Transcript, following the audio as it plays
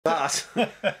But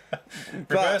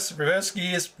reverse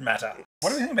gears matter. What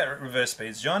do we think about reverse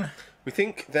speeds, John? we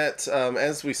think that,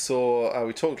 as we saw,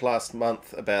 we talked last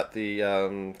month about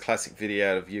the classic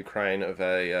video out of Ukraine of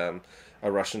a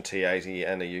Russian T-80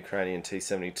 and a Ukrainian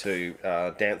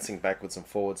T-72 dancing backwards and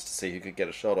forwards to see who could get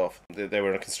a shot off. They were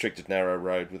on a constricted narrow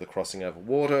road with a crossing over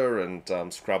water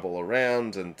and scrub all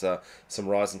around and some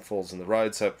rise and falls in the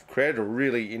road, so it created a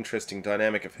really interesting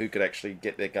dynamic of who could actually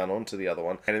get their gun onto the other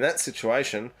one. And in that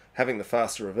situation, having the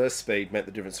faster reverse speed meant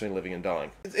the difference between living and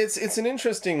dying. It's an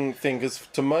interesting thing, because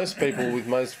to most people with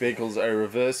most vehicles, a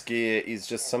reverse gear is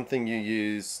just something you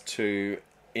use to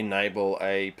enable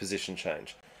a position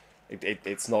change.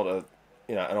 It's not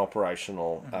an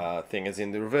operational thing, as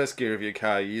in the reverse gear of your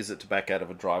car, you use it to back out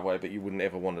of a driveway, but you wouldn't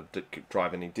ever want to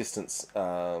drive any distance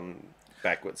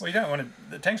backwards. Well, you don't want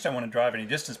to. The tanks don't want to drive any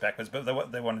distance backwards, but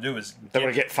what they want to do is they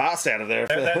want to get fast out of there.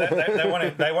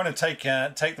 They want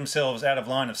to take themselves out of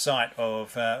line of sight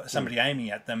of somebody aiming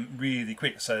at them really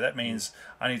quick. So that means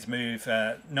I need to move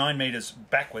 9 meters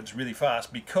backwards really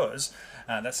fast, because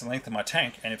that's the length of my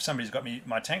tank. And if somebody's got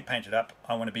my tank painted up,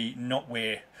 I want to be not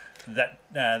where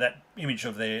that image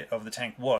of the tank was.